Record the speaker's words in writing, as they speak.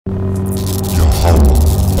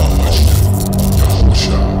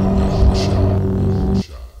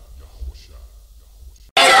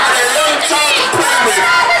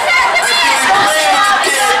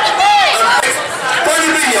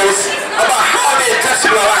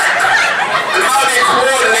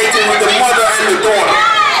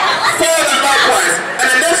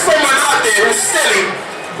who's silly,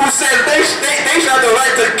 who said they should have the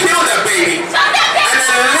right to kill that baby and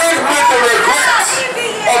then live with the regret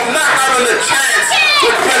of not having the chance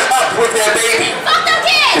to dress up with their baby.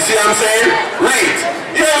 You see what I'm saying? Read.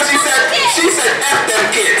 You know what she said? She said, F them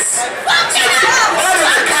kids. That is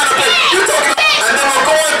the kind of thing you're talking about. And then we'll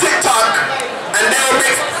go on TikTok and they'll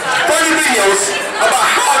make funny videos about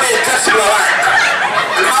how they're dressing alike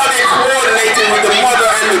and how they're coordinating with the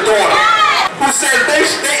mother and the daughter, who said they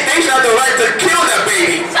should have the right to kill that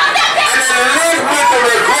baby and then live with the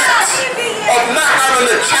regret of not having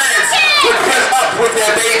the chance to dress up with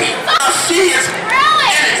their baby. Now she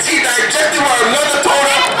digested what her mother told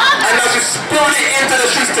her, and now she's spewing it into the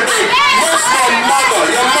streets today. Where's your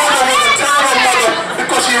mother? Your mother was a terrible mother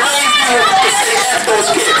because she raised you to say F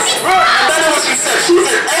those kids. And that is what she said. She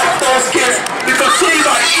said F those kids because she's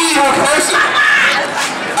an evil person.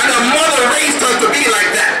 And her mother raised her to be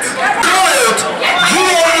like that. Child, you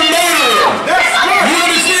are a murderer. You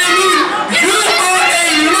understand me? You are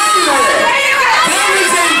a murderer. There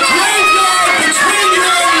is a graveyard between you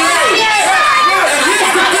and me. And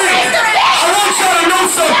here's the thing. I want y'all to know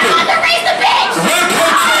something. We're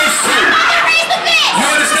pro-choice too. You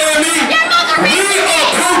understand me? We are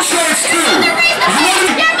pro-choice too.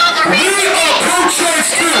 We are pro-choice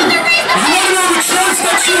too. You want to know the choice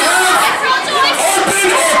that you have? Open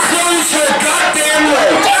or close your goddamn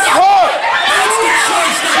leg. That's the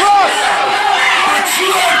choice that you have. But you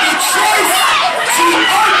have the choice to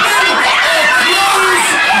open or close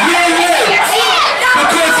your leg.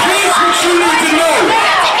 Because here's what you need to know.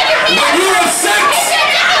 When you have sex,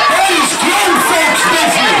 that is grown folks'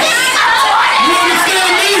 business. You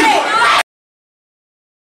understand me?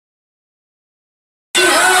 You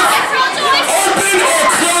have open or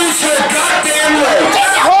close your goddamn leg.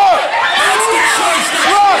 That's the choice that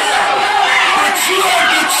you have. But you have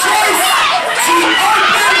the choice to open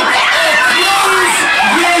or close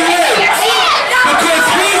your leg. Because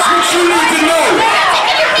here's what you need to know.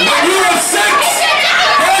 When you have sex,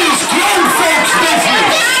 that is grown folks'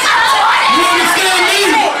 business. You understand me?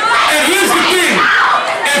 And here's the thing.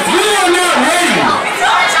 If you are not ready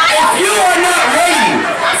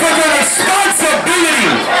for the responsibility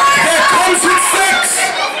that comes with sex,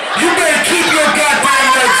 you better keep your goddamn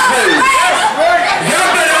legs closed. Y'all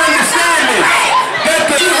better understand this.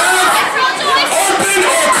 That you have open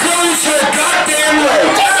or close your goddamn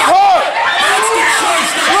leg. That's the choice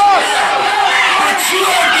that you have. But you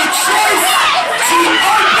have the choice to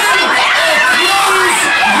open or close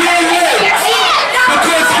your leg.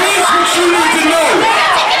 Because here's what you need to know.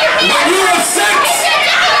 When you have sex,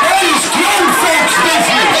 that is grown folks'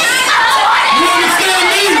 business. You understand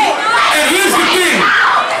me? And here's the thing.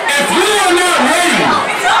 If you are not ready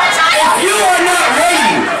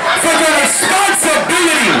for the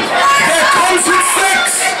responsibility that comes with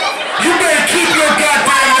sex, you better keep your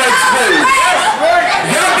goddamn legs closed.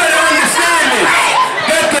 Y'all better understand this.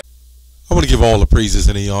 I want to give all the praises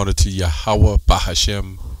and the honor to Yahweh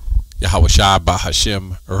Bahashem, Yahweh Shai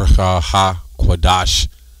Bahashem, Urcha Ha Kwadash,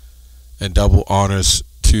 and double honors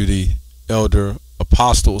to the elder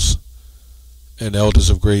apostles and elders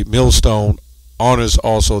of Great Millstone. Honors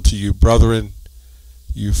also to you, brethren,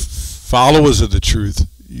 you followers of the truth,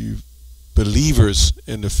 you believers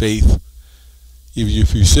in the faith, even you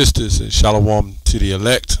few sisters, and shalom to the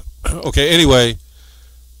elect. Okay, anyway,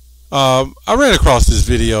 I ran across this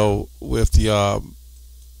video with the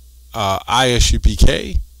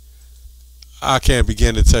ISUPK. I can't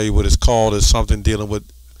begin to tell you what it's called. It's something dealing with,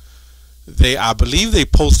 I believe they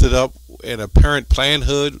posted up in a Parent Planned,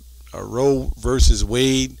 Roe versus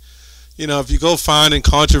Wade. You know, if you go find in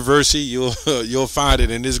controversy, you'll find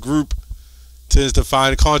it. And this group tends to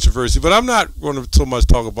find controversy. But I'm not going to so much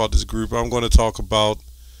talk about this group. I'm going to talk about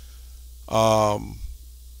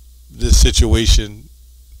this situation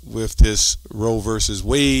with this Roe versus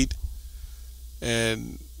Wade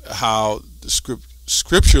and how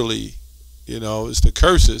scripturally, you know, it's the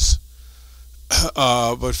curses.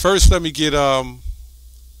 But first, let me get I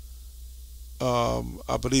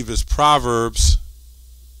believe it's Proverbs.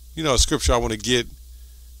 You know, a scripture I want to get,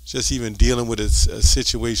 just even dealing with a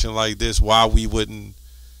situation like this, why we wouldn't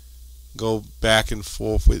go back and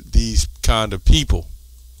forth with these kind of people.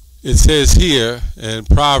 It says here in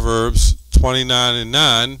Proverbs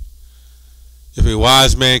 29:9, if a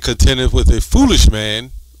wise man contendeth with a foolish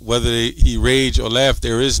man, whether he rage or laugh,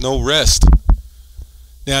 there is no rest.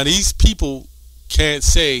 Now, these people can't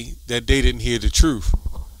say that they didn't hear the truth,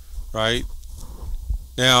 right?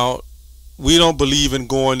 Now, we don't believe in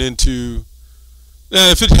going into, now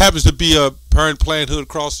if it happens to be a Parent Planned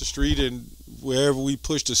across the street and wherever we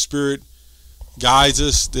push the Spirit guides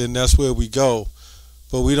us, then that's where we go.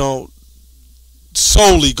 But we don't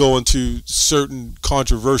solely go into certain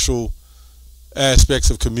controversial aspects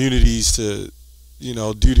of communities to,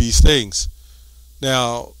 do these things.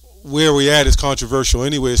 Now, where we at is controversial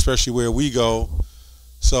anyway, especially where we go.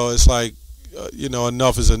 So it's like,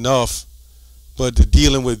 enough is enough. But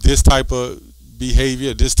dealing with this type of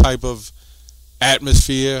behavior, this type of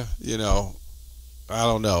atmosphere, I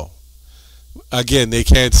don't know. Again, they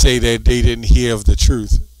can't say that they didn't hear of the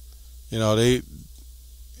truth.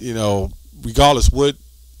 Regardless what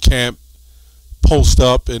camp post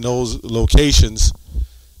up in those locations,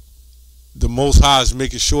 the Most High is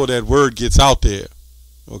making sure that word gets out there.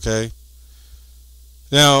 Okay?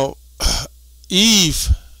 Now, Eve,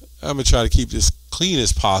 I'm going to try to keep this clean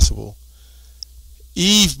as possible.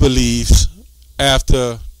 Eve believes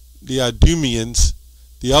after the Idumeans,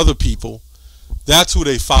 the other people, that's who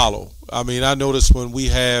they follow. I mean, I notice when we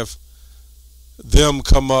have them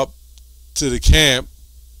come up to the camp,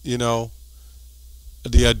 the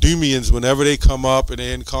Idumeans, whenever they come up and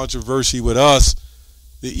they're in controversy with us,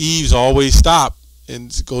 the Eves always stop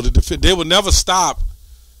and go to defend. They will never stop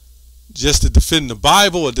just to defend the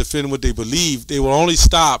Bible or defend what they believe. They will only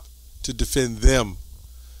stop to defend them.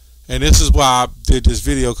 And this is why I did this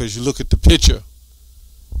video, because you look at the picture.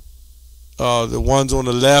 The ones on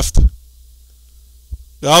the left,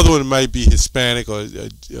 the other one might be Hispanic or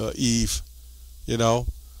Eve,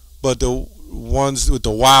 but the ones with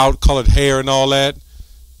the wild colored hair and all that,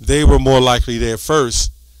 they were more likely there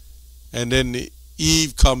first. And then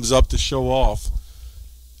Eve comes up to show off.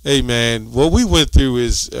 Hey man, what we went through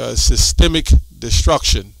is systemic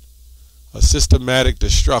destruction, a systematic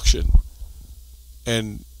destruction.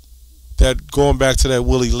 And that, going back to that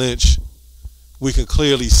Willie Lynch, we can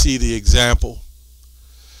clearly see the example.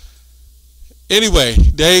 Anyway,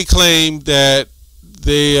 they claim that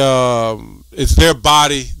it's their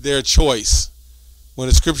body, their choice. When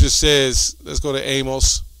the scripture says, let's go to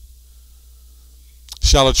Amos,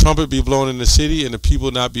 shall a trumpet be blown in the city, and the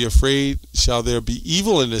people not be afraid? Shall there be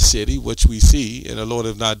evil in the city, which we see, and the Lord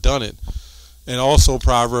have not done it? And also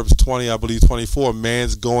Proverbs 20, I believe 24,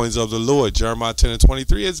 man's goings of the Lord. Jeremiah 10 and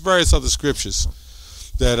 23. It's various other scriptures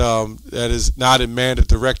that is not in man to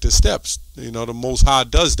direct his steps. The Most High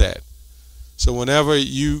does that. So whenever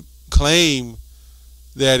you claim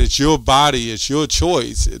that it's your body, it's your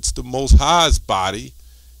choice, it's the Most High's body,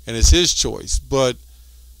 and it's his choice. But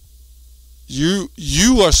you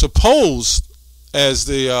are supposed, as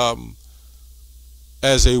a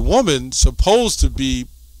woman, supposed to be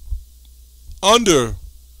under,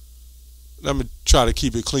 let me try to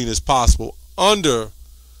keep it clean as possible,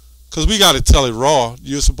 because we got to tell it raw,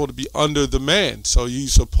 you're supposed to be under the man. So you're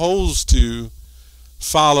supposed to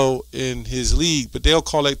follow in his lead, but they'll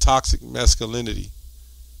call it toxic masculinity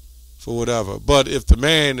for whatever. But if the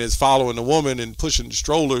man is following the woman and pushing the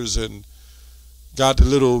strollers and got the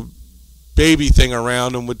little baby thing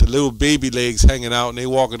around them with the little baby legs hanging out and they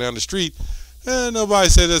walking down the street, nobody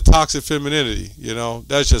said that's toxic femininity.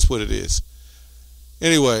 That's just what it is.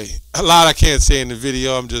 Anyway, a lot I can't say in the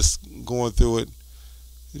video. I'm just going through it.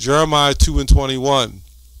 Jeremiah 2 and 21.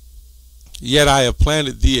 Yet I have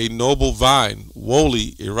planted thee a noble vine,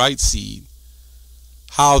 wholly a right seed.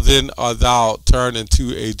 How then art thou turned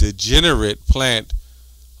into a degenerate plant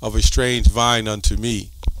of a strange vine unto me?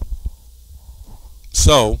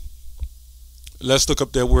 So, let's look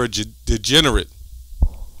up that word degenerate.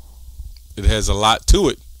 It has a lot to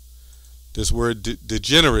it. This word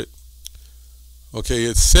degenerate. Okay,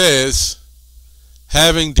 it says,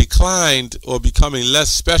 having declined or becoming less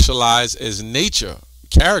specialized as nature,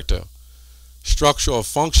 character, structure, or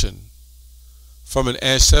function from an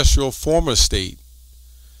ancestral former state,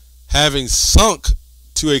 having sunk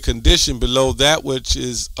to a condition below that which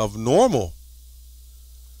is of normal,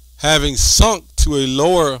 having sunk to a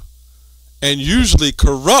lower and usually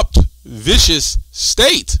corrupt, vicious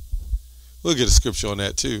state. We'll get a scripture on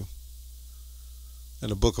that too in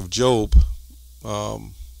the book of Job.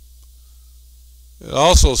 It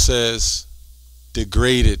also says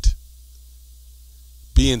degraded,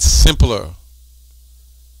 being simpler,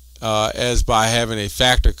 as by having a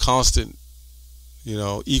factor constant,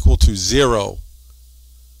 equal to 0.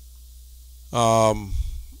 And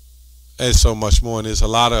so much more. And there's a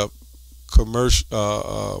lot of commercial,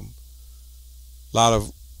 lot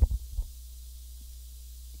of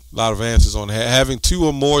answers on that. Having 2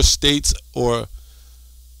 or more states or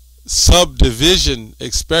subdivision,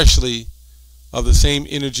 especially of the same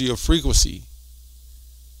energy or frequency.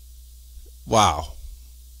 Wow.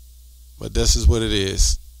 But this is what it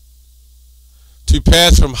is. To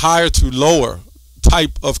pass from higher to lower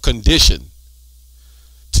type of condition.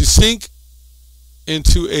 To sink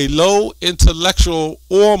into a low intellectual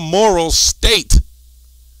or moral state.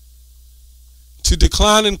 to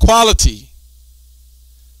decline in quality.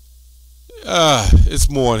 It's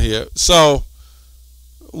more in here. So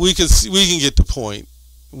we can get the point.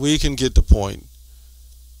 We can get the point.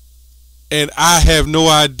 And I have no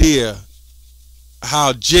idea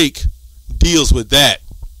how Jake deals with that.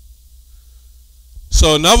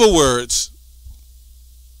 So in other words,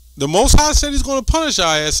 the Most High said he's going to punish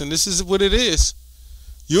our ass, and this is what it is.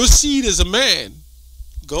 Your seed as a man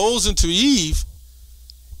goes into Eve,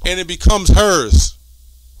 and it becomes hers.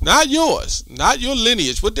 Not yours, not your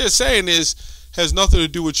lineage. What they're saying has nothing to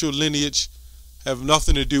do with your lineage, have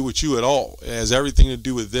nothing to do with you at all. It has everything to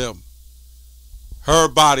do with them. Her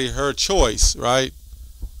body, her choice, right?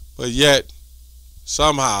 But yet,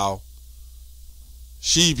 somehow,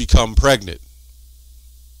 she become pregnant.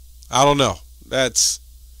 I don't know. That's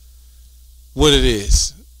what it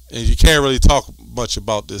is. And you can't really talk much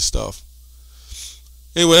about this stuff.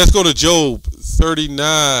 Anyway, let's go to Job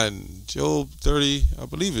 39. Job 30, I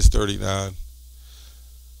believe it's 39.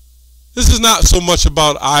 This is not so much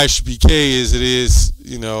about ISBK as it is,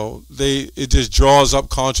 it just draws up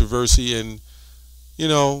controversy. And,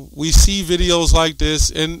 we see videos like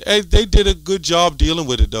this, and they did a good job dealing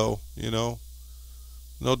with it, though,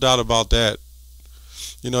 No doubt about that.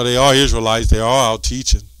 They are Israelites. They are out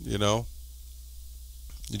teaching,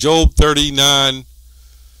 Job 39.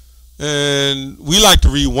 And we like to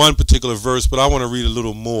read one particular verse, but I want to read a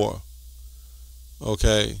little more.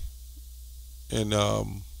 Okay. And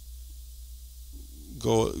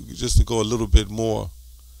go a little bit more.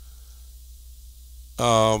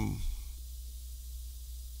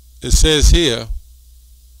 It says here,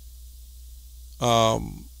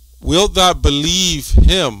 wilt thou believe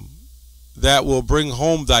him that will bring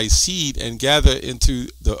home thy seed and gather into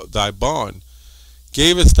thy barn?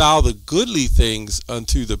 Gavest thou the goodly things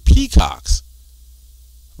unto the peacocks,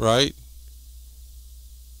 right?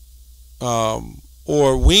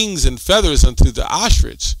 Or wings and feathers unto the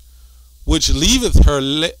ostrich, which leaveth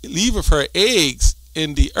her eggs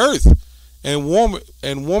in the earth, and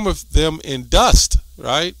warmeth them in dust,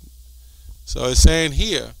 right? So it's saying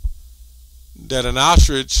here that an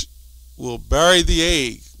ostrich will bury the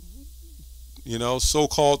egg, so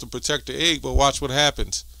called to protect the egg, but watch what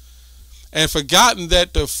happens. And forgotten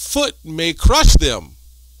that the foot may crush them,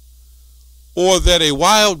 or that a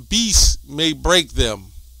wild beast may break them.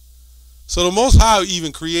 So the Most High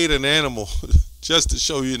even created an animal just to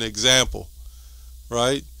show you an example,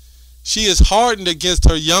 right? She is hardened against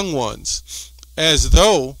her young ones, as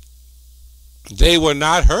though they were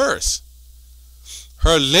not hers.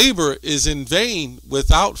 Her labor is in vain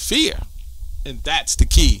without fear. And that's the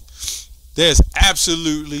key. There's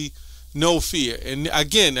absolutely no fear. And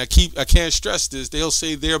again, I can't stress this. They'll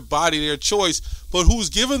say their body, their choice, but who's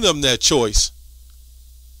giving them that choice?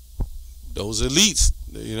 Those elites,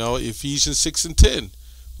 Ephesians 6 and 10.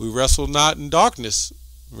 We wrestle not in darkness,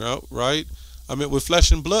 right? With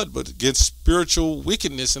flesh and blood, but against spiritual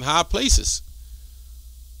wickedness in high places.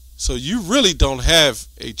 So you really don't have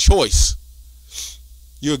a choice.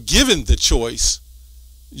 You're given the choice.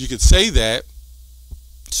 You could say that,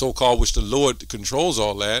 so-called, which the Lord controls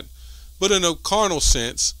all that. But in a carnal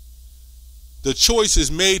sense, the choice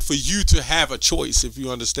is made for you to have a choice, if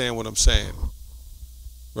you understand what I'm saying.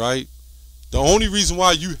 Right? The only reason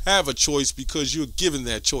why you have a choice because you're given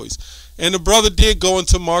that choice. And the brother did go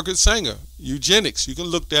into Margaret Sanger, eugenics. You can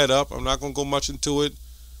look that up. I'm not going to go much into it.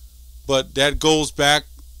 But that goes back,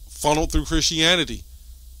 funneled through Christianity.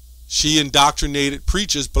 She indoctrinated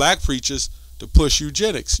preachers, black preachers, to push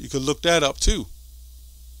eugenics. You can look that up too.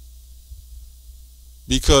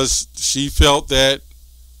 Because she felt that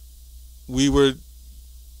we were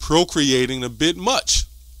procreating a bit much.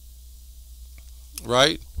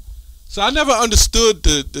 Right? So I never understood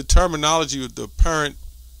the terminology of the parent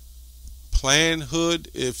planhood.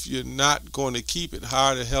 If you're not going to keep it,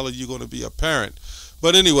 how the hell are you going to be a parent?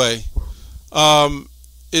 But anyway,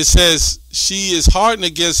 it says, she is hardened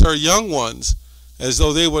against her young ones, as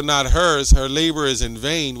though they were not hers. Her labor is in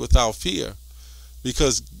vain without fear,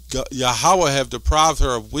 because Yahweh have deprived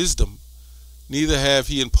her of wisdom, neither have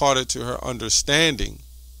he imparted to her understanding.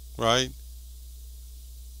 Right?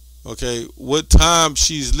 Okay, what time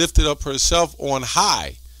she's lifted up herself on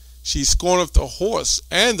high, she scorneth the horse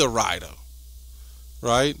and the rider.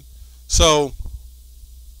 Right? So,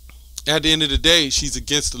 at the end of the day, she's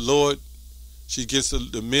against the Lord. She's against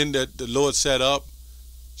the men that the Lord set up.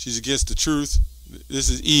 She's against the truth. This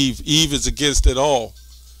is Eve. Eve is against it all.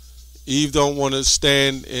 Eve don't want to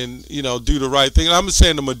stand and, do the right thing. And I'm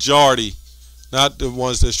saying the majority, not the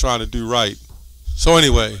ones that's trying to do right. So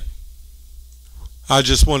anyway, I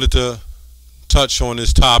just wanted to touch on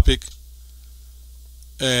this topic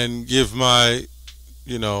and give my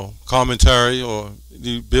commentary or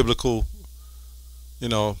the biblical,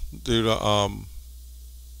 through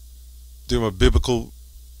a biblical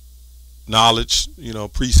knowledge,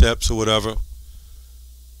 precepts or whatever.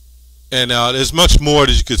 And there's much more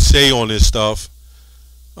that you could say on this stuff.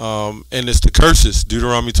 And it's the curses,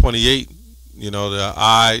 Deuteronomy 28. The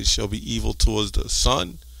eye shall be evil towards the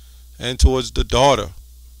son and towards the daughter,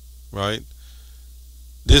 right?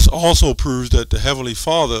 This also proves that the Heavenly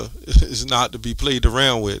Father is not to be played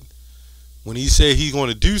around with. When he said he's going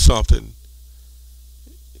to do something,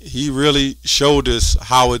 he really showed us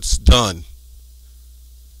how it's done.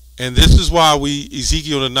 And this is why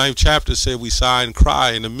Ezekiel in the 9th chapter said we sigh and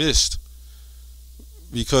cry in the mist.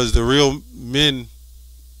 Because the real men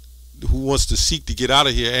who wants to seek to get out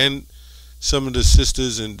of here, and some of the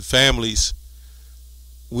sisters and families,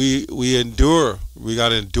 we endure. We got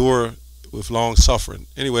to endure with long suffering.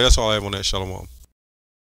 Anyway, that's all I have on that. Shalom.